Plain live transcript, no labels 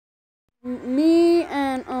Me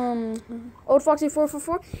and Old Foxy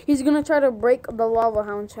 444. He's gonna try to break the lava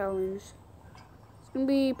hound challenge. It's gonna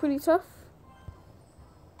be pretty tough.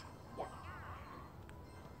 Yeah.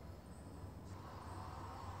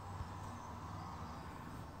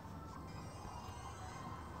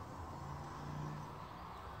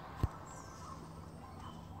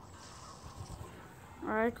 All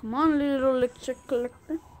right, come on, little lecture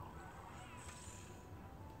collector.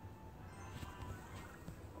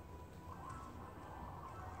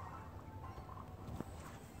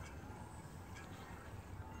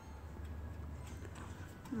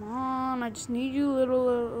 Come on, I just need you, little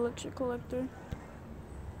elixir collector.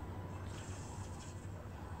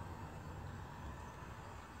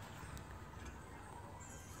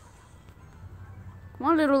 Come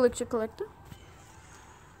on, little elixir collector.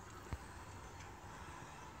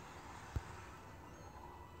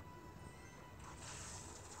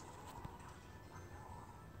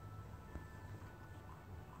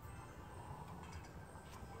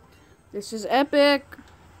 This is epic.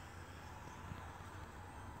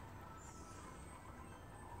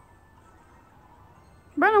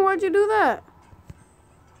 Brandon, why'd you do that?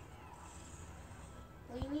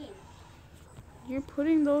 What do you mean? You're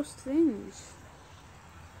putting those things.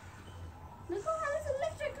 Look how many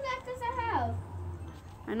electric collectors I have.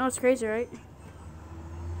 I know it's crazy, right?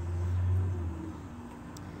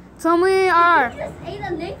 Tell me, are You just ate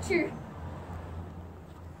a lecture.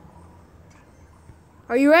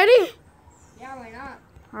 you ready? Yeah, why not?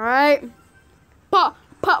 All right.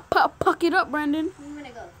 Puck it up, Brandon. I'm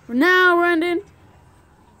gonna go. Now, Brandon.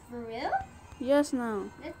 For real? Yes, now.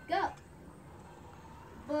 Let's go.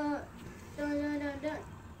 Done, done, done, done,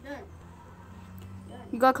 done.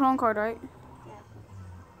 You got clone card, right?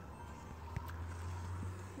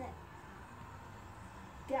 Yeah.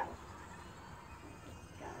 Go.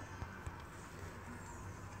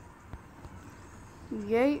 Go.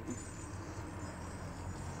 Yay.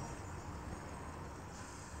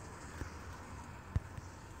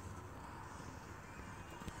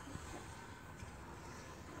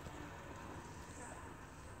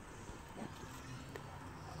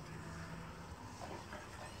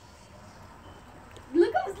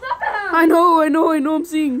 Look at him. I know, I'm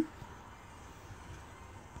seeing.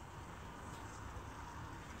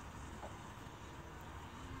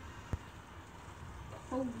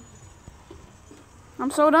 Oh. I'm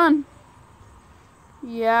so done.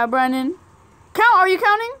 Yeah, Brandon. Count, are you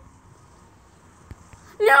counting?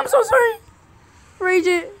 Yeah, I'm so sorry. Rage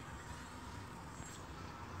it.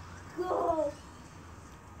 Go.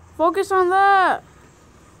 Focus on that.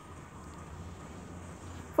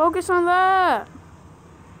 Focus on that.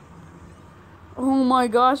 Oh my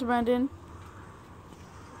gosh, Brandon.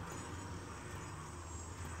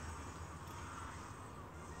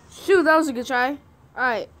 Shoot, that was a good try.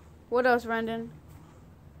 Alright, what else, Brandon?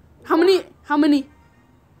 How many?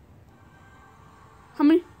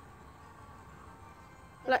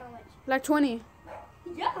 Like 20.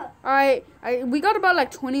 Yeah. Alright, we got about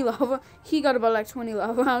like 20 lava. He got about like 20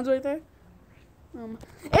 lava hounds right there.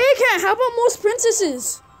 Hey, Cat, how about most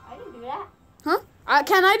princesses? I didn't do that. Huh?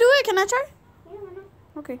 Can I do it? Can I try? Yeah, why not?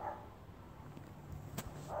 Okay.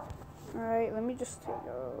 Alright, let me just take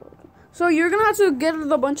out. So you're gonna have to get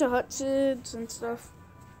a bunch of hutsids and stuff.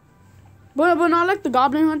 But not like the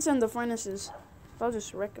goblin hunts and the furnaces. I'll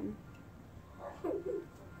just wreck them.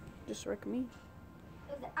 Just wreck me.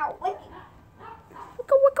 Ow, wait.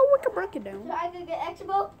 Wicka, break it down. So I can get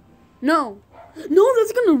extra. No,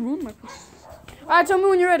 that's gonna ruin my princess. Alright, tell me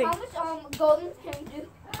when you're ready. How much golden can you do?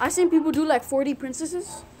 I've seen people do like 40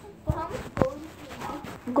 princesses. But how much golden can you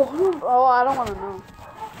do? Gold? Oh, I don't want to know.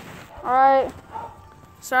 Alright.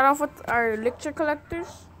 Start off with our elixir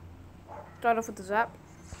collectors. Start off with the zap.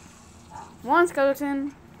 One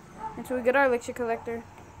skeleton until we get our elixir collector.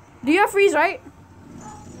 Do you have freeze, right?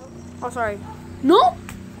 Oh, sorry. No?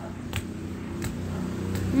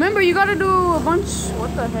 Remember, you gotta do a bunch.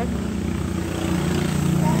 What the heck?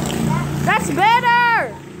 That's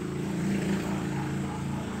better!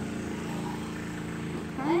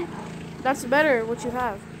 Okay. That's better, what you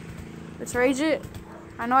have. Let's rage it.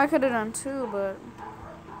 I know I could have done two, but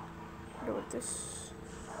I'll do it with this.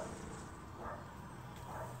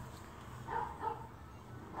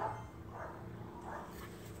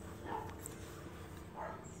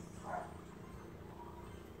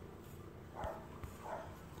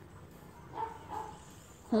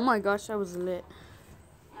 Oh my gosh, that was lit.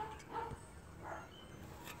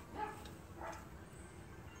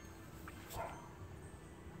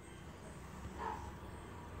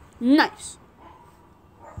 Nice.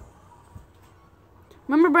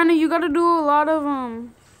 Remember, Brandon, you gotta do a lot of,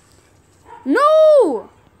 No!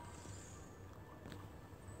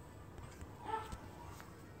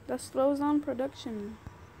 That slows down production.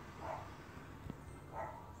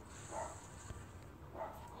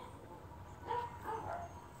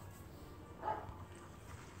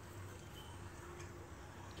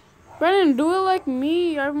 Brennan, do it like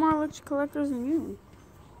me. I have more electric collectors than you.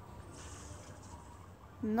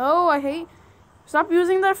 No, I hate. Stop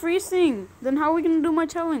using that freeze thing. Then how are we gonna do my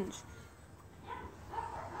challenge?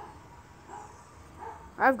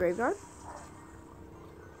 I have graveyard.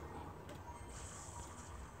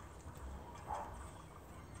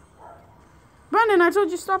 Brendan, I told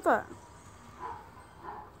you stop that.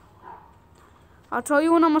 I'll tell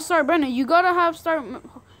you when I'm gonna start. Brendan, you gotta start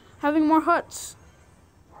having more huts.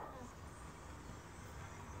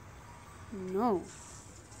 No.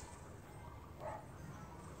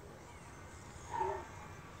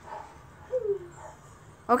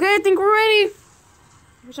 Okay, I think we're ready.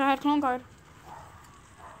 Wish I had clone card.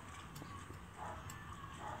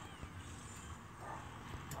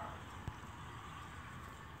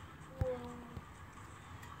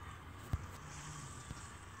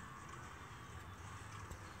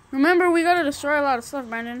 Remember, we gotta destroy a lot of stuff,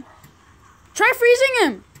 Brandon. Try freezing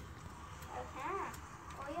him. I can't.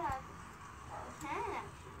 Oh yeah, I can't.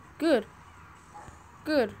 Good.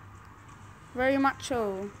 Good. Very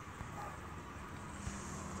macho.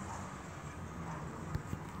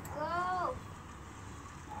 Go.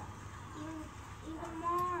 Even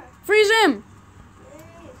more. Freeze him.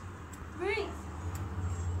 Freeze.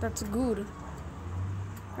 That's good.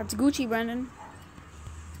 That's Gucci, Brandon.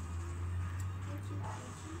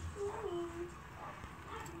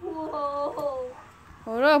 Whoa.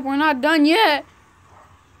 Hold up, we're not done yet.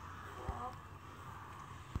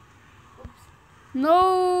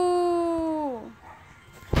 No.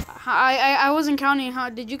 I wasn't counting. How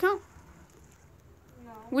did you count?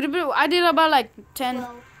 No. Would it be? I did about like 10,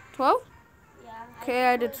 12? Yeah. Okay,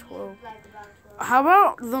 I did 12. Like about 12. How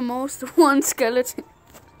about the most one skeleton?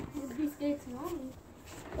 Would be skeleton only.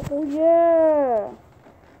 Oh yeah.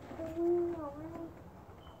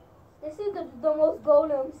 This is the most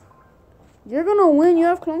golems. You're gonna win. You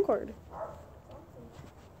have clone card.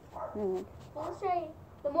 I'll say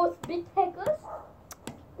the most big hackers.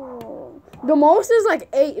 Oh. The most is like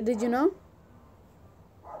 8. Did you know?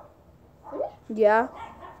 Really? Yeah.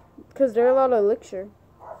 Because there are a lot of elixir.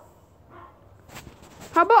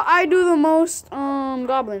 How about I do the most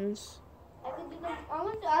goblins? I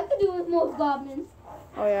could do with most goblins.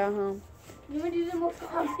 Oh yeah, huh? You want to do the most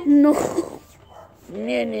goblins? No. No.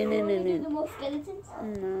 You want to do the most skeletons?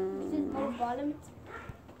 No. This is most golems.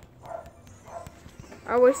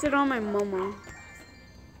 I wasted all my mama.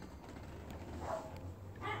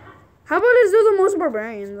 How about let's do the most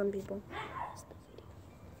barbarians on people?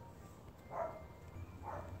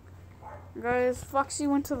 Guys, Foxy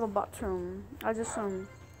went to the bathroom. I just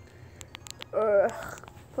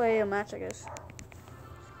play a match, I guess.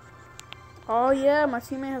 Oh yeah, my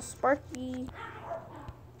teammate has Sparky.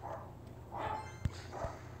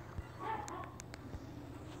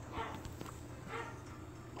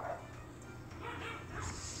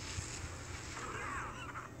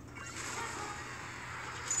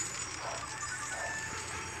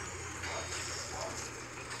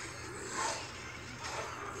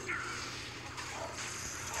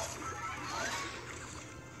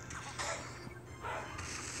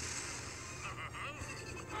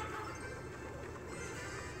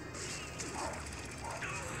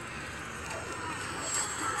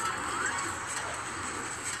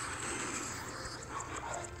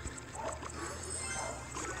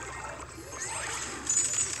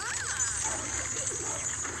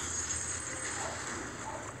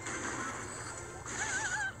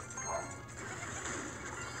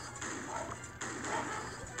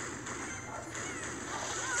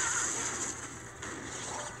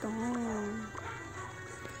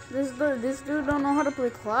 This dude don't know how to play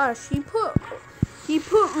Clash. He put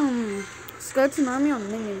Skeleton Army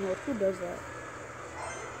on minion mode. Who does that?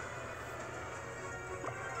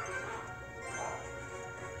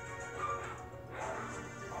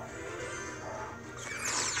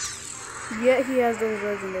 Yet he has those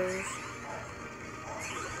legendaries.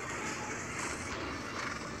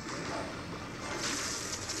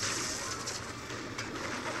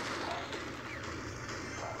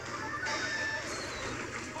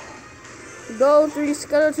 Go 3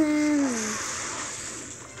 skeletons.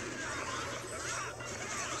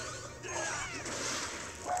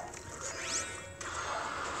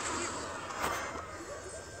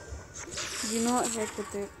 You know what? Heck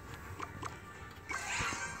with it.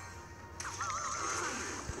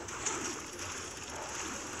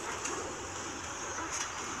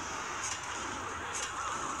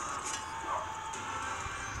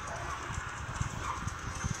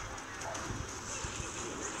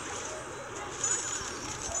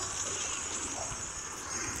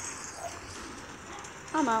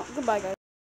 I'm out. Goodbye, guys.